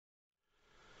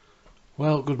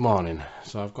Well, good morning.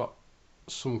 So I've got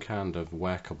some kind of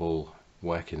workable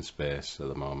working space at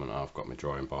the moment. I've got my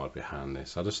drawing board behind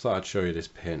this. I just thought I'd show you this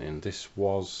painting. This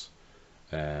was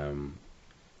a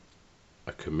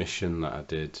commission that I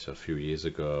did a few years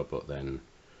ago, but then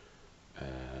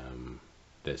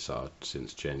they sort of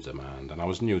since changed their mind. And I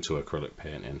was new to acrylic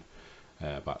painting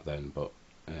back then, but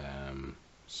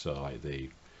so like they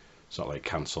sort of like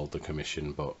cancelled the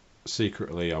commission. But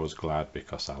secretly, I was glad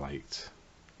because I liked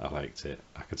it.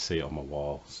 I could see it on my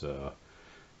wall, so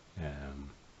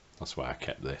that's why I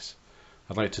kept this.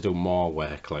 I'd like to do more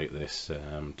work like this,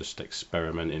 just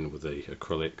experimenting with the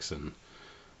acrylics and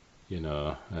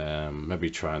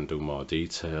maybe try and do more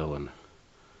detail and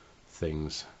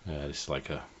things. It's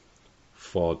like a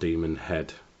 4 demon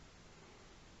head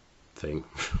thing.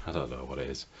 I don't know what it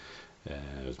is.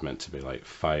 It was meant to be like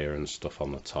fire and stuff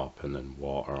on the top and then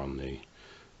water on the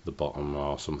bottom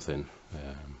or something.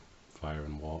 Fire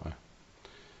and water.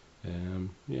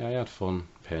 Yeah, I had fun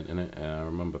painting it. I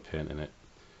remember painting it.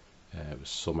 It was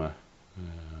summer. I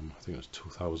think it was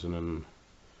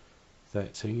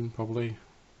 2013 probably.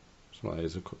 Something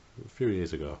like that. A few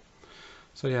years ago.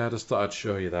 So yeah, I just thought I'd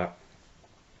show you that.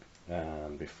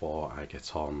 And before I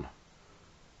get on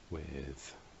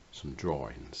with some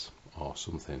drawings or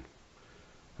something.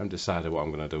 I haven't decided what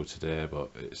I'm going to do today, but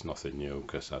it's nothing new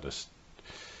because I just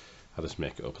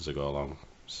make it up as I go along.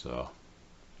 So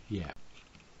yeah.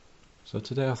 So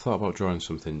today I thought about drawing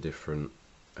something different.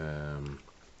 I'm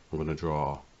going to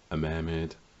draw a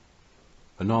mermaid,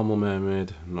 a normal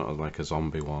mermaid, not like a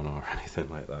zombie one or anything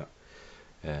like that.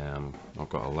 I've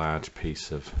got a large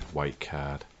piece of white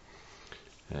card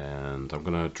and I'm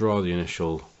going to draw the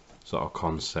initial sort of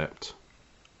concept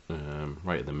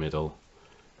right in the middle,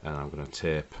 and I'm going to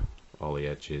tape all the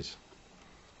edges,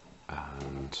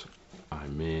 and I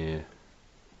may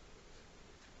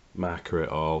marker it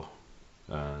all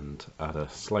and add a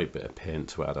slight bit of paint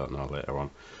to it. I don't know, later on.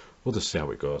 We'll just see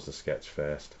how it goes, the sketch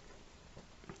first.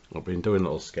 I've been doing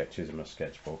little sketches in my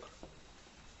sketchbook.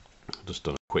 I've just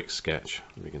done a quick sketch,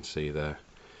 you can see there.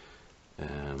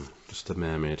 Just a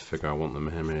mermaid figure. I want the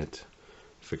mermaid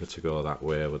figure to go that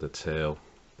way with the tail,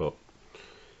 but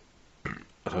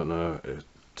I don't know,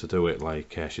 to do it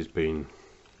like she's been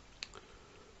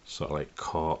sort of like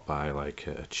caught by like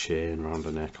a chain around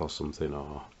her neck or something,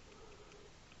 or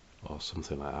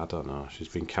something like that. I don't know, she's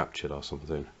been captured or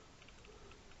something.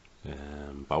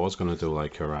 But I was going to do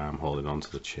like her arm holding onto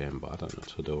the chain, but I don't know,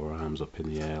 to do her arms up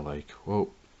in the air like, whoa,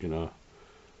 been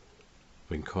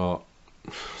caught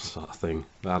sort of thing.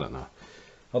 I don't know,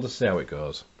 I'll just see how it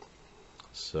goes.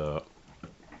 So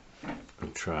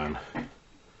I'm trying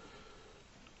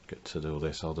get to do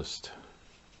this. I'll just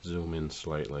zoom in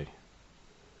slightly.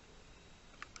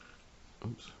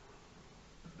 Oops.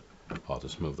 I'll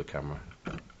just move the camera.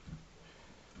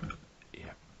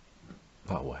 Yeah,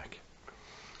 that'll work.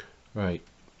 Right,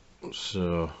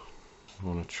 so I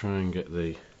want to try and get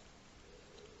the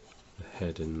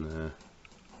head in there,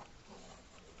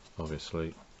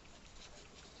 obviously,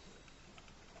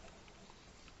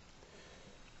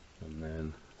 and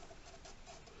then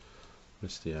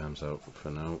miss the arms out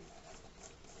for now.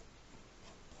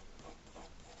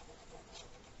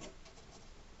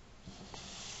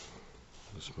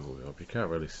 Just move it up. You can't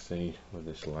really see with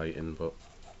this lighting, but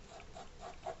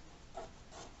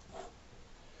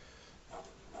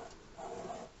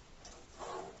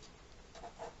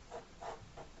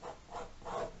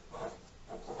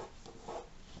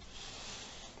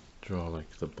draw like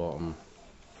the bottom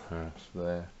half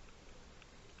there,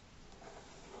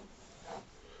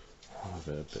 have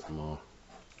it a bit more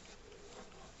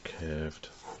curved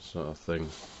sort of thing,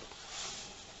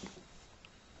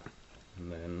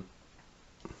 and then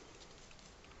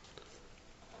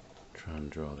try and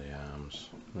draw the arms.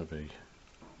 Maybe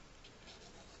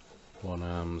one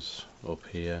arm's up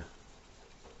here,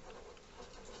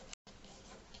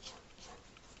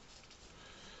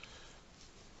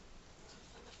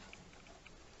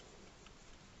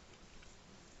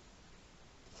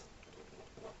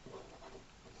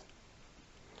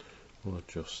 we'll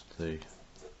adjust the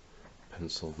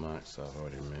pencil marks that I've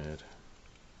already made.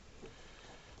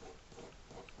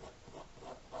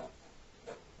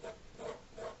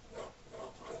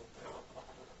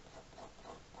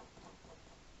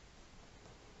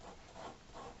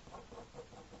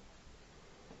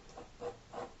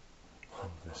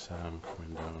 This arm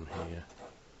coming down here.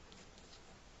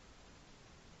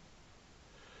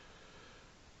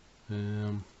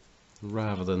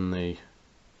 Rather than the,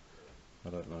 I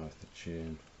don't know if the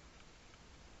chain,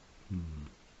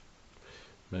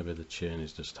 maybe the chain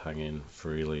is just hanging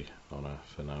freely on her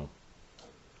for now.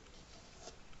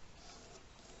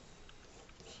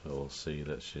 So we'll see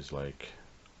that she's like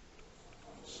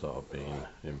sort of being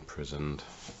imprisoned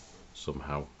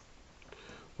somehow.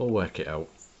 We'll work it out.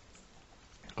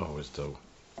 Always do.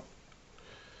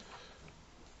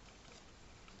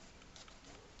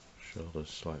 Shoulders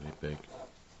slightly big.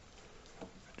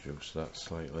 Reduce that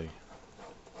slightly.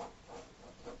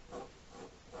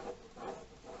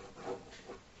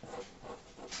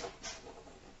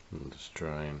 And just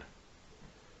try and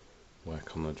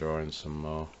work on the drawing some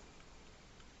more.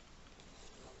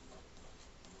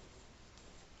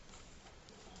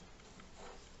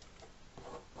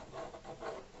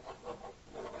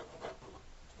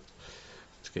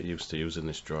 To get used to using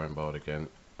this drawing board again.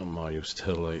 I'm more used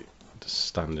to like just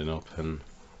standing up and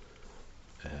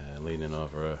leaning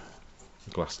over a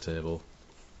glass table.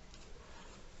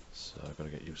 So I've got to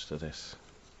get used to this.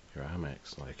 Your arm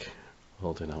aches like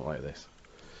holding out like this.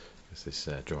 Because this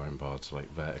drawing board's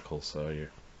like vertical, so yeah,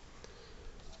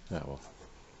 well,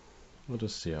 we'll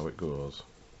just see how it goes.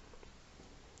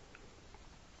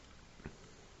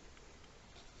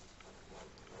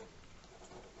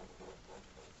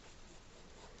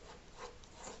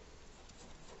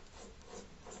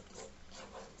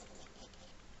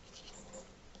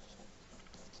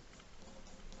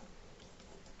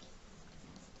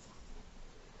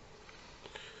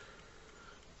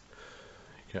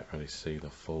 You can't really see the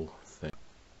full thing.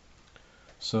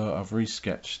 So I've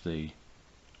resketched the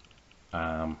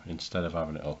arm. Instead of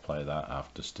having it up like that,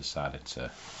 I've just decided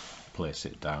to place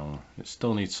it down. It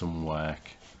still needs some work.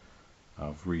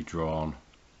 I've redrawn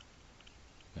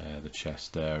the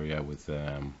chest area with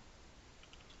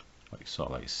like sort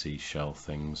of like seashell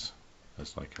things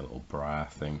as like a little bra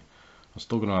thing. I'm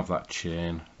still going to have that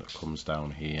chain that comes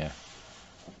down here.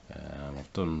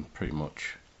 I've done pretty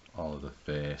much all of the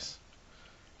face.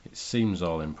 It seems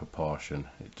all in proportion.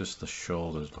 It just the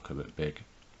shoulders look a bit big,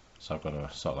 so I've got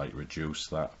to sort of like reduce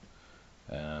that.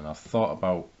 And I've thought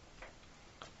about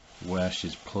where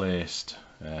she's placed.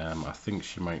 I think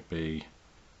she might be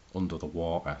under the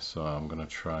water, so I'm going to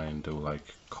try and do like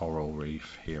coral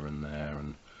reef here and there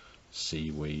and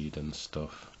seaweed and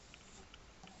stuff,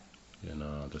 you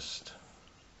know, just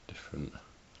different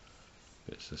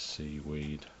bits of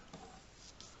seaweed.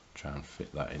 Try and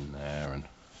fit that in there and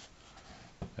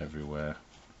everywhere.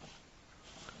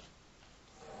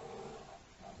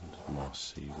 And more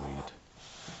seaweed,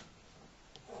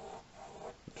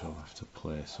 which I'll have to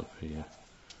place up here.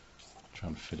 Try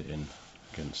and fit it in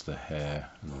against the hair,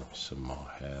 and there'll be some more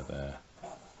hair there.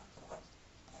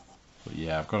 But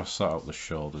yeah, I've got to sort out the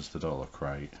shoulders, they don't look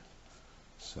right,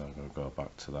 so I'm going to go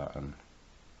back to that and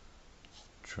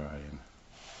try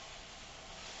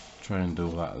and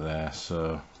do that there.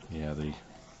 So yeah, the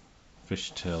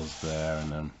fishtail's there,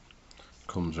 and then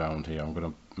comes round here. I'm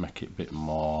going to make it a bit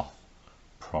more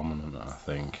prominent, I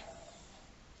think,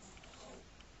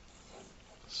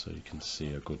 so you can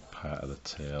see a good part of the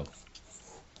tail.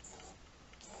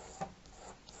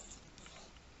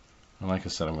 And like I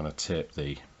said, I'm going to tape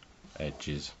the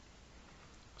edges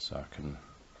so I can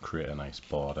create a nice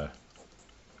border.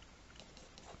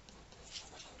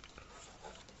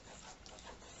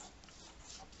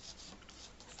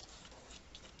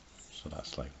 So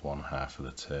that's like one half of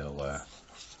the tail there.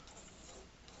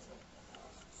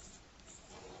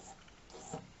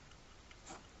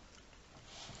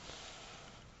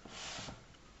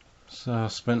 So I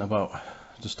spent about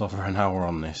just over an hour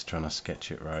on this trying to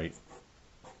sketch it right.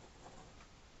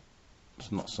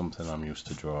 It's not something I'm used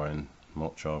to drawing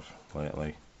much of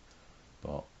lately,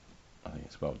 but I think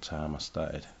it's about time I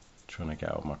started trying to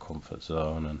get out of my comfort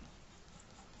zone and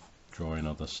drawing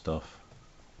other stuff.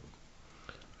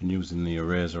 Been using the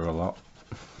eraser a lot,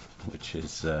 which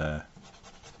is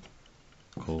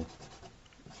cool.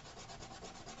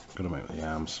 Gonna make the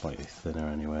arms slightly thinner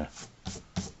anyway.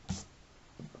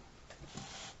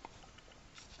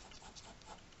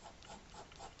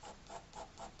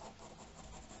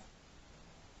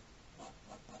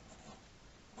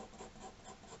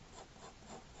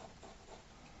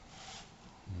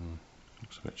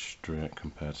 Looks a bit straight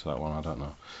compared to that one, I don't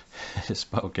know. It's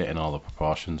about getting all the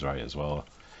proportions right as well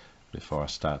before I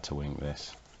start to ink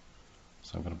this.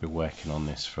 So I'm going to be working on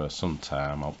this for some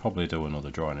time. I'll probably do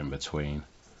another drawing in between,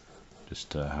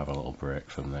 just to have a little break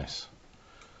from this.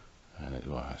 And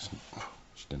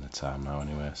it's dinner time now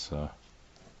anyway, so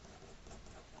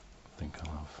I think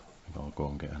I'll go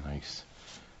and get a nice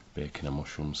bacon and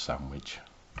mushroom sandwich.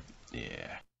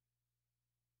 Yeah.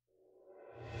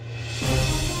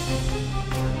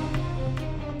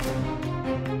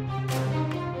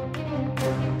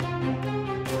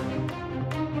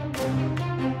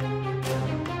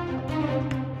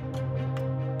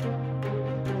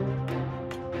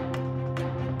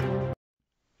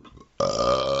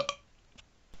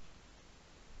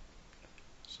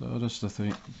 So just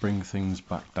to bring things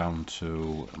back down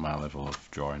to my level of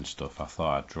drawing stuff, I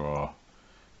thought I'd draw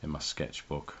in my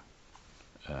sketchbook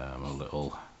a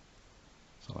little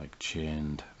sort of like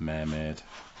chained mermaid.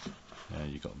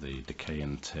 You got the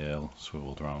decaying tail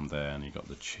swiveled around there, and you got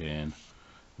the chain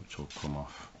which will come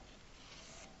off,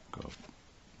 go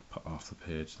put off the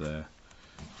page there.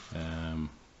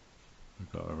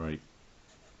 We've got a right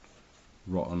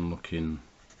rotten looking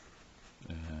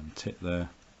tip there,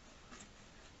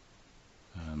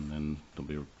 and then there'll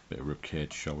be a bit of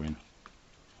ribcage showing.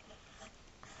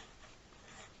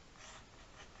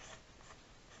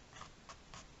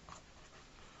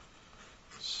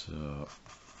 So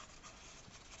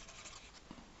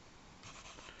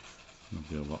there'll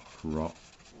be a lot of rot.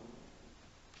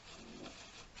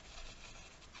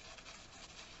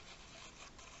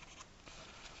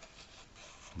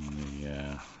 And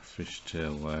the fish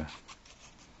tail there.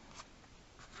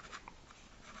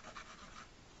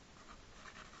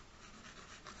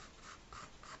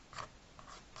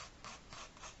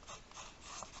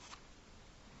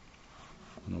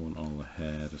 And I want all the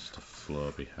hair just to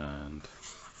flow behind.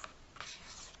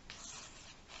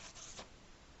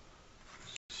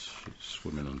 She's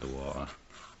swimming underwater,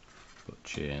 but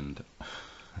chained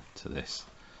to this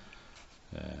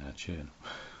chain.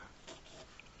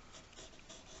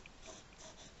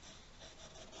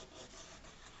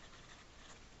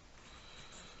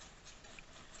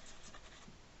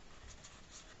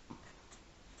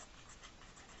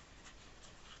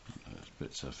 There's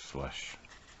bits of flesh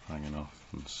hanging off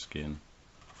and skin.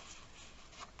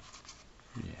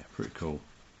 Yeah, pretty cool.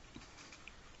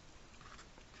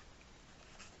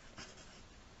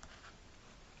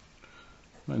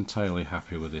 I'm not entirely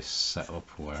happy with this setup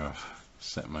where I've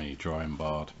set my drawing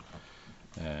board.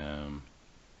 You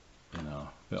know,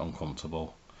 a bit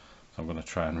uncomfortable. So I'm going to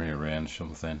try and rearrange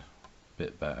something a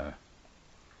bit better.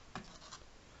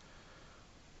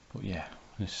 But yeah,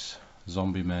 this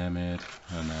zombie mermaid,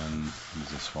 and then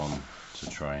there's this one to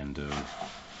try and do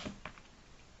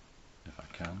if I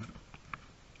can.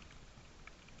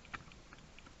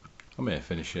 I may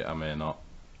finish it, I may not.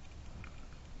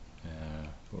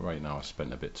 But right now I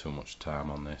spent a bit too much time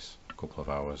on this, a couple of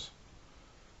hours,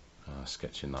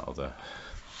 sketching that other,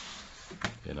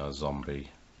 you know, zombie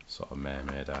sort of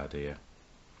mermaid idea.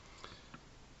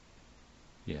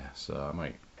 Yeah, so I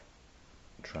might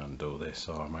try and do this,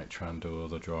 or I might try and do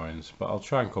other drawings, but I'll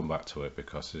try and come back to it,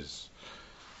 because it's,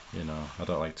 you know, I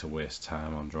don't like to waste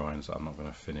time on drawings that I'm not going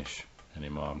to finish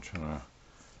anymore. I'm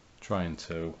trying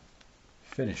to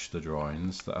finish the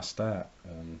drawings that I start,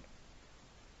 and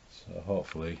so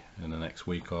hopefully in the next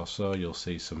week or so you'll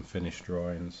see some finished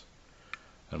drawings,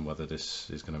 and whether this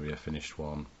is going to be a finished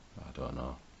one, I don't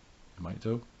know. It might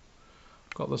do.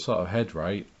 Got the sort of head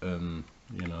right, and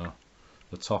you know,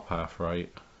 the top half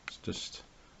right. It's just,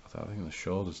 I think the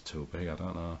shoulder's too big, I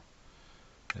don't know.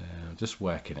 Just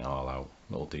working it all out,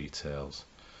 little details,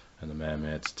 and the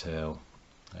mermaid's tail.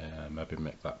 Maybe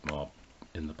make that more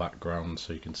in the background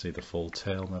so you can see the full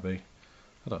tail, maybe.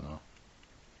 I don't know.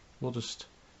 We'll just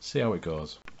see how it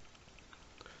goes.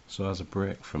 So as a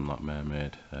break from that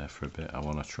mermaid for a bit, I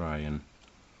want to try and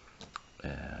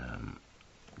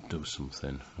do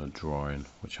something, a drawing,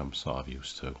 which I'm sort of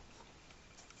used to.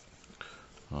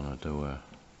 I want to do a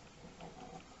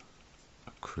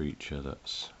creature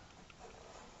that's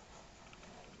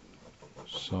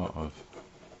sort of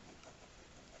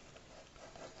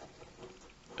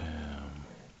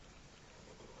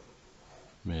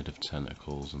made of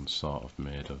tentacles, and sort of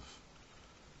made of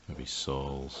maybe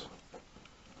souls.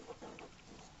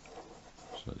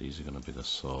 So these are going to be the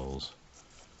souls.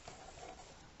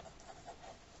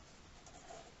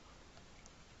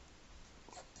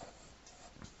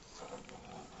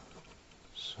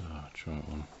 So I'll try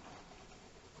one.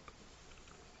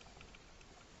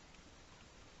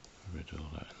 Maybe do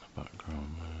that in the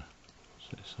background there.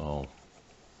 So it's all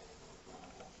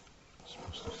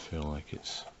supposed to feel like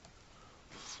it's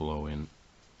flowing.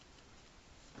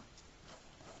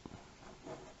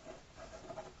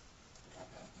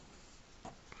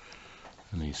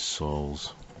 And these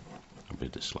souls will be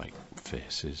just like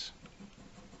faces.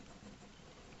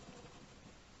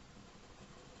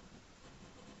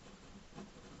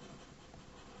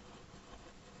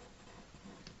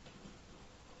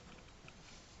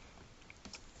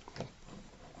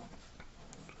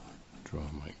 Draw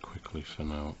them like quickly for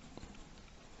now.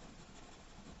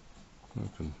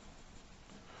 I can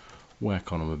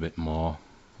work on them a bit more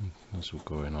as we're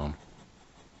going on.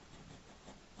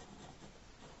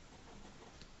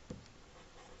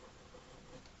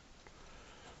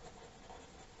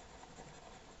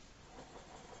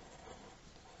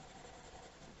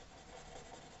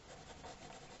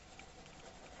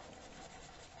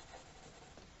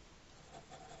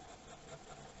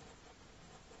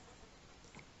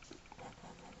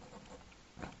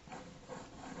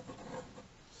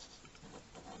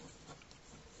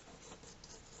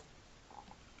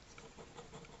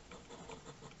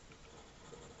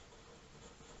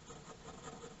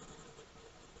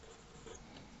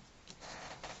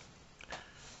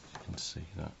 see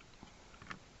that.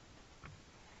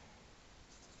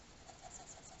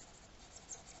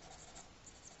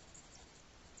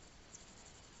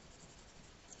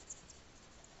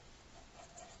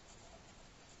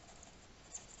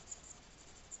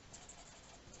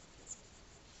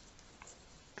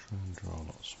 Try and draw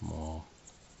lots more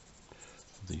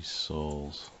of these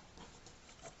souls.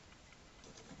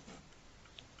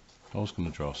 I was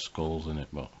going to draw skulls in it,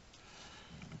 but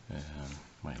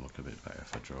might look a bit better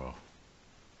if I draw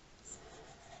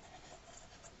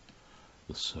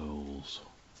the souls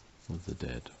of the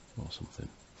dead or something.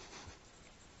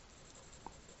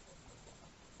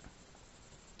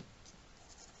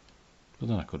 But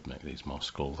then I could make these more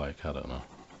skull-like, I don't know.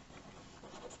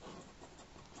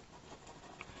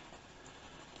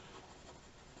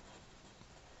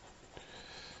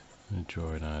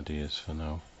 Drawing ideas for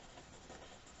now.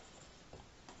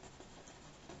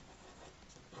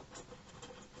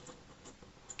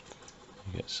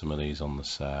 You get some of these on the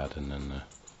side, and then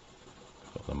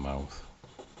got the mouth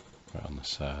right on the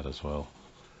side as well.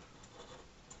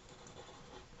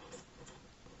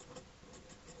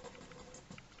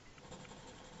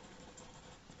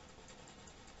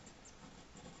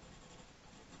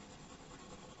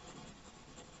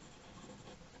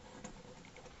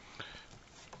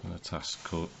 And the task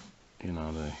cut, you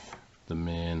know, the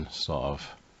main sort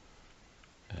of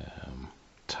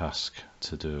task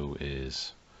to do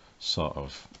is sort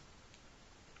of,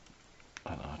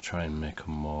 I don't know, try and make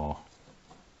them more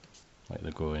like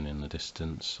they're going in the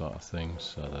distance sort of thing,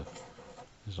 so that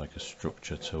there's like a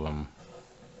structure to them.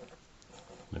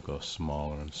 They go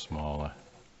smaller and smaller.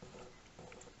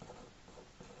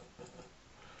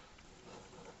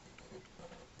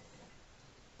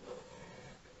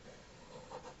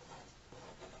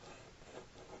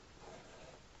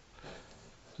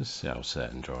 Just see how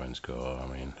certain drawings go.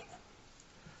 I mean,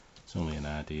 it's only an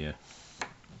idea,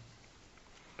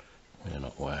 may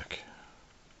not work.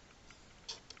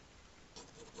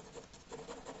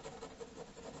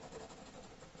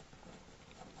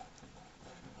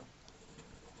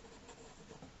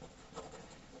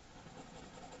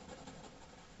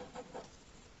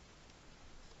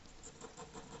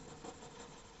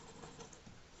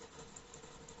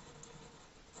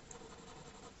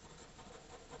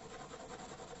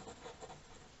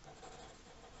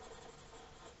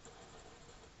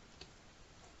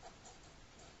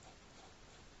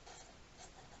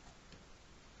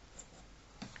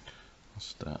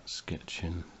 Start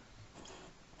sketching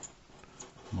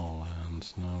more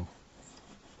lands now.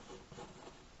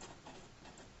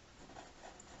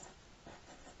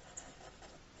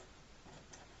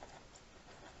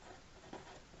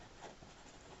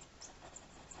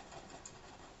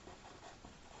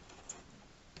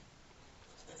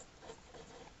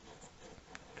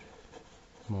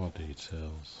 More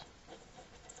details.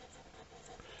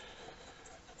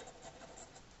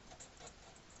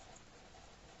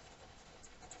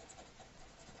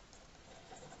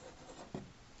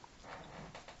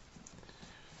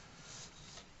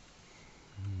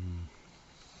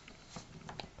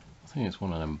 I think it's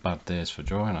one of them bad days for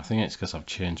drawing. I think it's because I've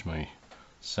changed my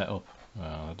setup.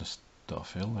 I just don't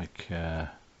feel like, I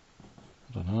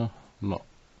don't know,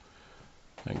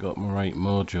 I ain't got my right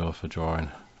mojo for drawing.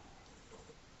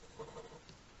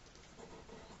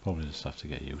 Probably just have to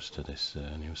get used to this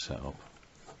new setup.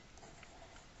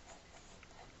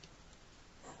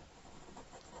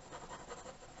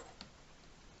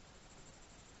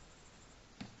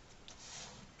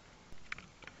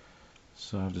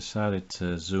 So I've decided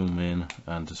to zoom in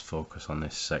and just focus on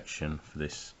this section for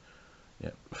this.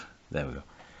 Yep, there we go.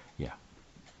 Yeah,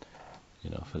 you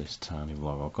know, for this tiny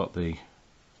vlog. I've got the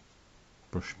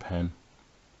brush pen,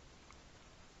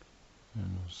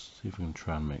 and we'll see if we can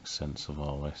try and make sense of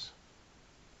all this.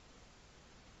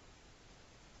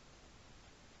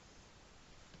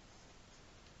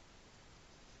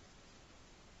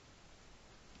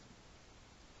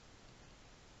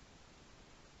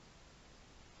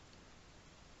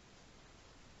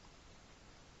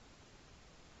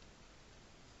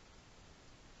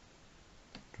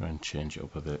 Try and change it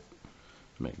up a bit,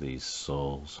 make these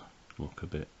souls look a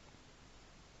bit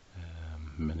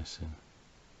menacing.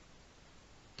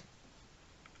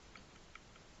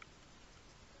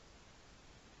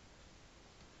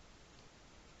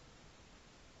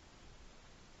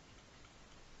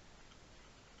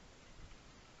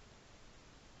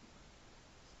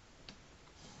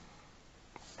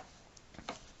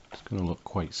 It's going to look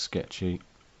quite sketchy.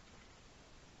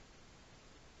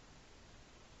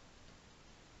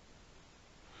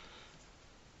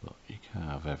 But you can't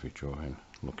have every drawing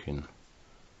looking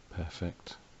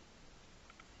perfect.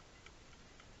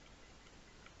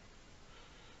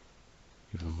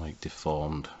 some like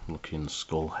deformed looking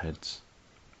skull heads.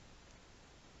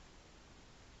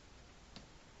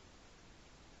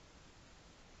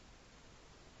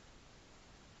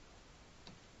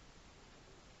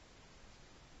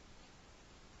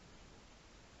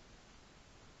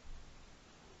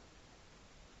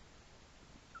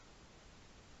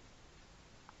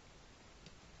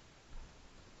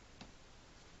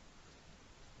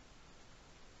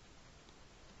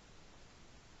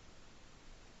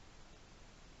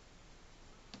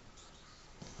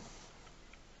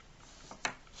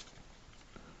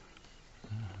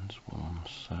 There's one on the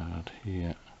side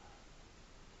here.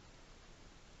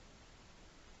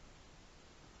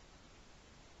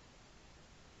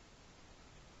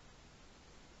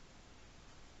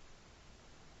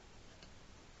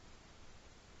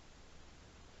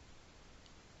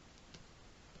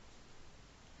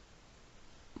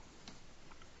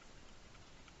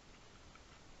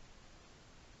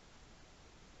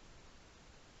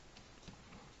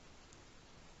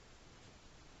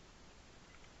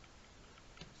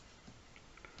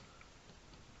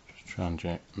 Try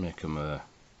and make them a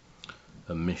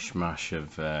mishmash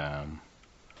of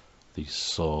these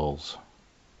souls.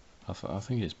 I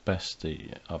think it's best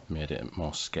that I've made it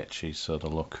more sketchy so they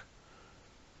look,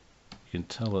 you can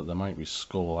tell that they might be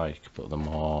skull-like, but they're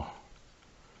more,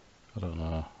 I don't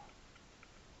know,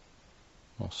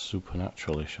 more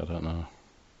supernatural-ish, I don't know.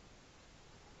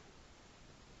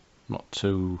 Not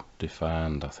too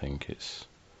defined, I think.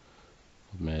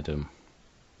 I've made them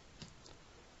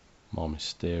more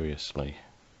mysteriously.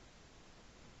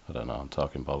 I don't know, I'm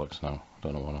talking bollocks now. I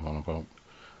don't know what I'm on about.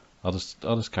 I'll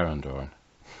just carry on drawing.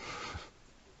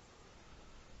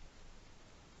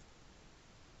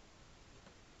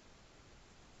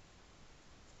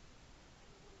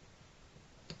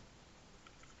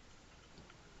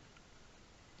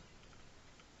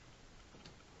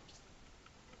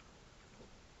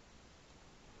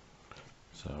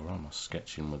 So I'm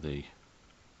sketching with the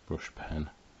brush pen.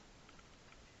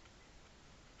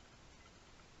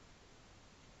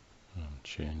 I'm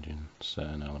changing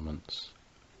certain elements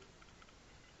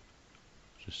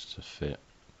just to fit.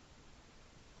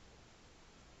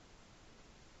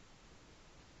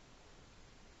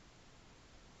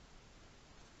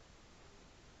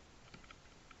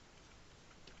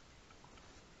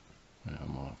 Yeah, I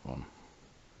might have one on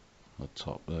the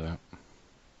top there.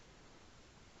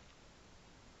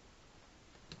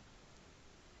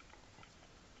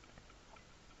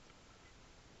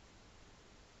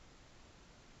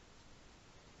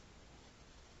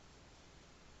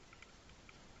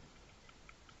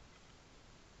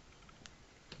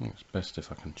 I think it's best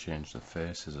if I can change the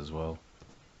faces as well.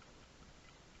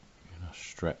 You know,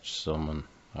 stretch some and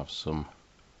have some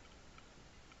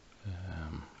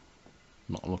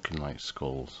not looking like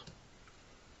skulls.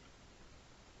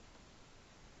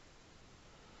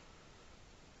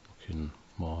 Looking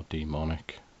more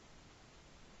demonic.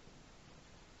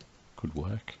 Could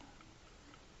work.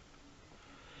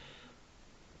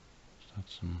 Just add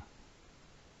some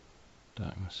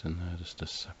darkness in there just to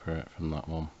separate from that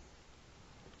one.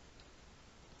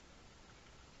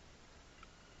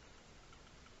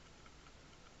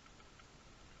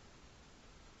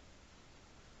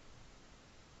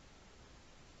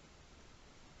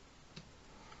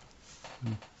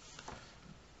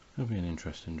 It'll be an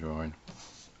interesting drawing.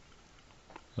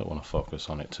 I don't want to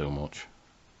focus on it too much,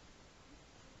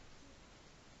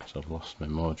 because I've lost my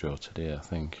mojo today, I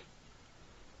think.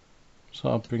 So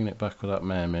I'm bringing it back with that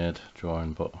mermaid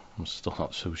drawing, but I'm still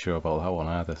not too sure about that one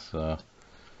either, so,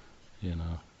 you know,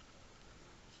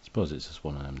 I suppose it's just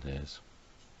one of them days.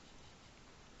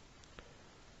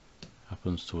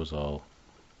 Happens to us all.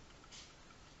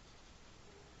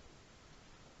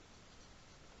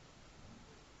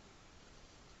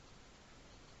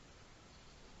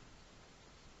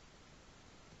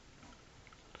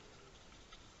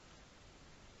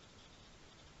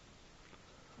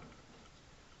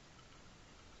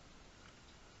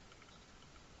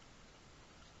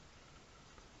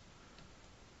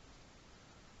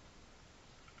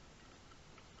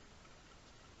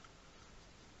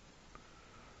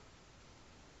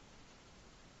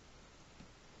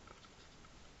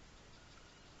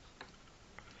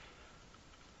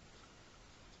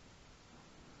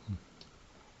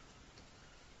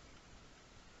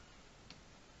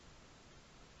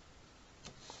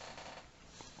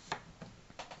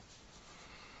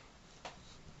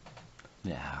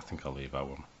 Yeah, I think I'll leave that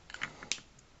one.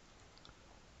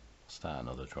 Start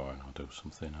another drawing, I'll do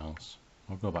something else.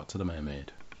 I'll go back to the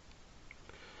mermaid.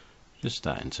 Just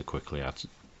starting to quickly add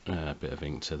a bit of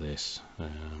ink to this,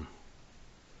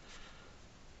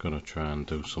 Gonna try and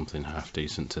do something half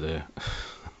decent today.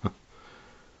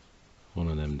 One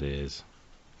of them days.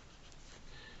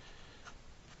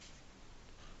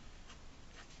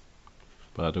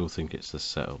 But I do think it's the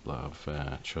setup that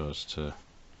I've chose to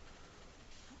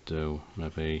do.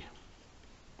 Maybe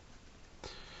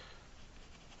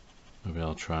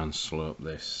I'll try and slope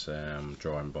this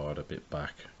drawing board a bit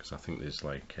back, because I think there's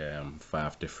like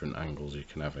 5 different angles you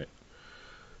can have it.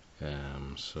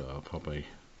 So I'll probably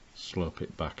slope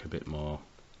it back a bit more,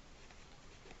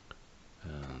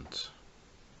 and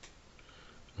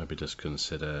maybe just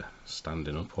consider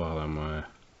standing up while I'm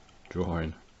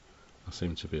drawing. I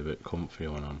seem to be a bit comfy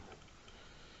when I'm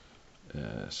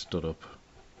stood up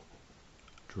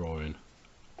drawing.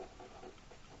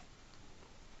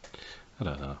 I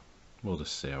don't know, we'll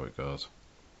just see how it goes.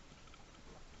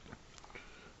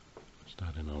 Just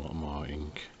adding a lot more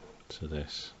ink to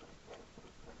this.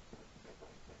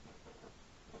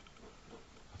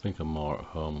 I think I'm more at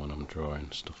home when I'm drawing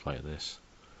stuff like this.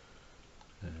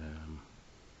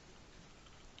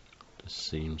 Just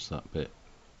seems that bit,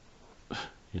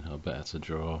 you know, better to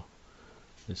draw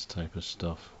this type of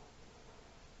stuff.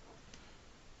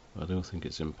 But I do think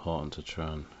it's important to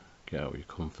try and get out of your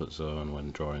comfort zone when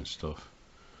drawing stuff,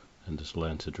 and just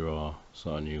learn to draw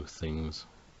sort of new things,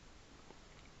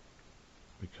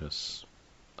 because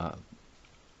I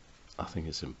think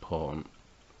it's important.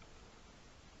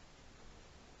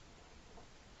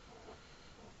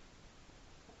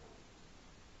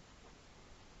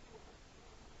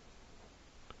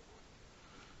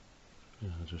 You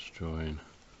know, just drawing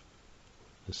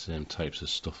the same types of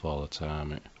stuff all the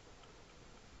time,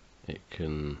 it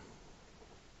can,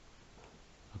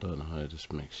 I don't know, it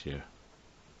just makes you,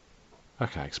 I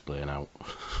can't explain out.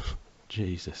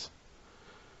 Jesus,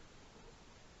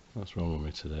 what's wrong with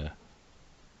me today?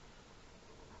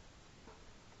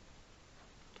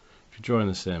 If you're drawing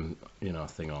the same, you know,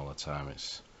 thing all the time,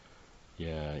 it's,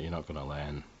 yeah, you're not going to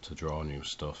learn to draw new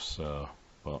stuff. So,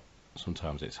 but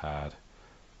sometimes it's hard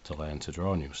to learn to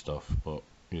draw new stuff, but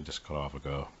you just gotta have a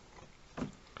go.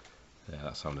 Yeah,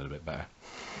 that sounded a bit better.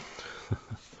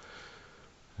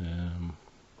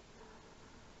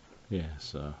 Yeah,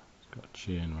 so it's got a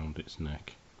chain around its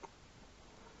neck.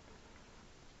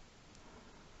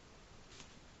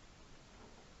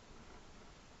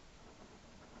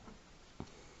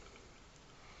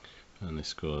 And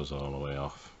this goes all the way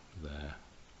off there.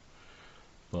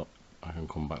 But I can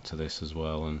come back to this as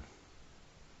well and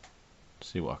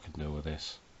see what I can do with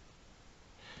this.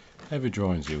 Every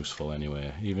drawing's useful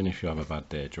anyway, even if you have a bad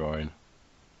day drawing.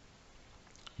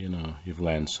 You know, you've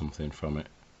learned something from it.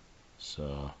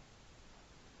 So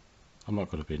I'm not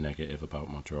going to be negative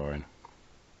about my drawing.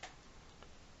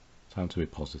 Time to be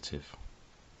positive.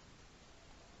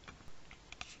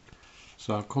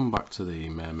 So I've come back to the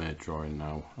mermaid drawing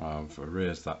now. I've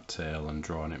erased that tail and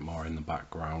drawn it more in the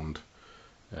background.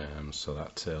 So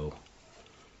that tail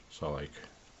sort of like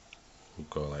will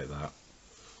go like that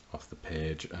off the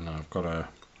page, and I've got to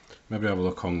maybe have a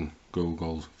look on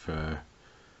Google for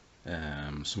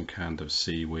some kind of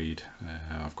seaweed.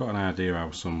 I've got an idea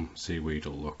how some seaweed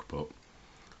will look, but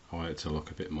I want it to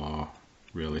look a bit more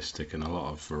realistic and a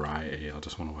lot of variety. I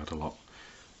just want to add a lot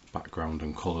of background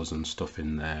and colours and stuff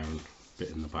in there, and a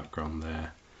bit in the background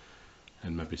there,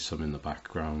 and maybe some in the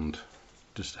background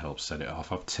just to help set it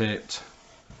off. I've taped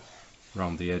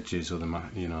around the edges of the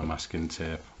masking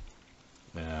tape.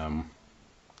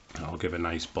 I'll give a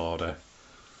nice border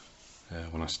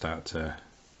when I start to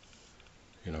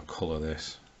colour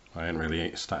this. I ain't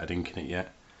really started inking it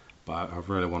yet, but I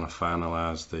really want to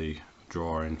finalise the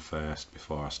drawing first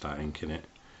before I start inking it.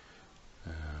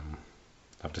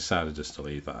 I've decided just to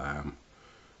leave that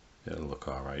it'll look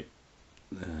alright.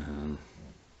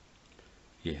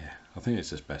 Yeah, I think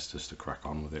it's just best just to crack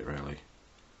on with it really.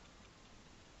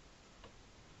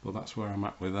 But that's where I'm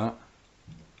at with that.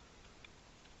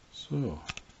 So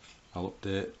I'll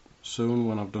update soon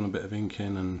when I've done a bit of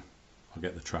inking and I'll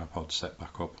get the tripod set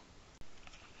back up.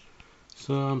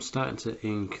 So I'm starting to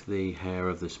ink the hair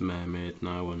of this mermaid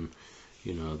now, and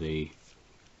the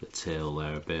tail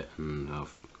there a bit, and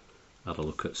I've had a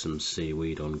look at some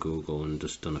seaweed on Google and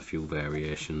just done a few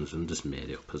variations and just made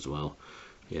it up as well,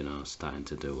 starting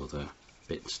to do other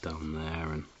bits down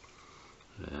there and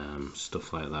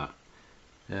stuff like that.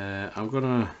 I'm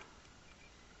gonna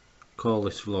call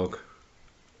this vlog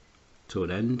to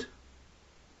an end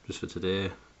just for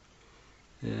today,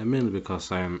 mainly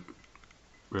because I haven't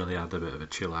really had a bit of a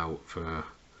chill out for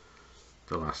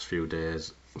the last few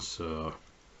days, so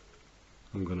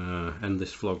I'm gonna end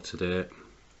this vlog today,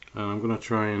 and I'm gonna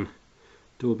try and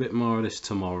do a bit more of this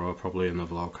tomorrow, probably in the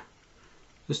vlog,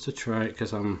 just to try it,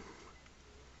 because I'm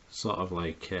sort of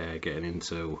like getting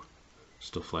into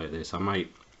stuff like this. I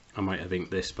might have inked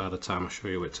this by the time I show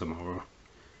you it tomorrow,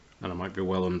 and I might be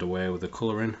well underway with the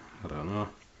colouring. I don't know.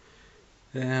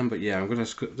 But yeah, I'm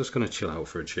just gonna chill out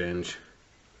for a change.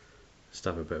 Just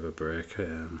have a bit of a break.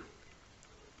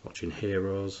 Watching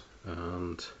Heroes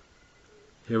and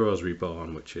Heroes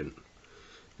Reborn, which isn't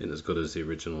as good as the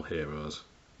original Heroes.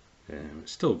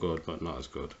 It's still good, but not as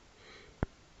good.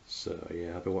 So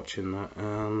yeah, I'll be watching that,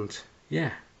 and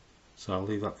yeah, so I'll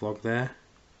leave that vlog there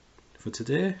for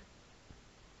today.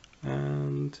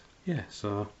 And yeah,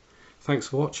 so thanks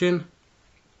for watching.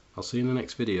 I'll see you in the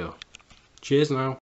next video. Cheers now.